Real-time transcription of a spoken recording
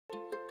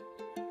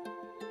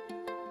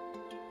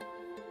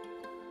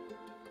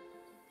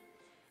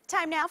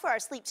Time now for our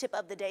sleep tip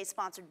of the day,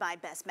 sponsored by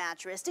Best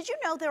Mattress. Did you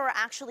know there are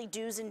actually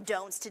do's and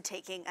don'ts to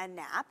taking a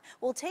nap?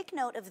 Well, take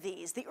note of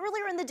these. The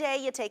earlier in the day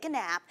you take a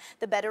nap,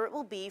 the better it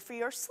will be for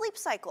your sleep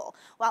cycle.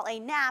 While a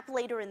nap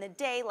later in the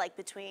day, like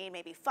between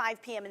maybe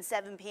 5 p.m. and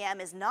 7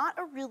 p.m., is not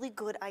a really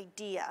good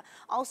idea.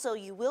 Also,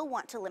 you will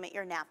want to limit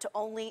your nap to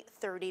only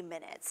 30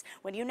 minutes.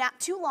 When you nap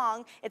too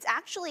long, it's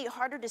actually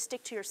harder to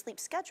stick to your sleep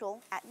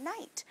schedule at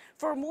night.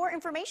 For more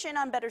information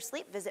on better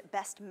sleep, visit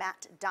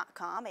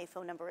bestmat.com. A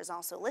phone number is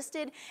also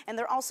listed. And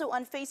they're also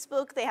on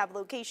Facebook. They have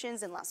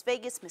locations in Las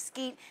Vegas,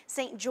 Mesquite,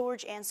 St.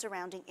 George, and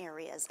surrounding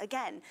areas.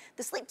 Again,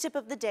 the sleep tip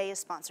of the day is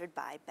sponsored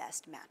by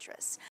Best Mattress.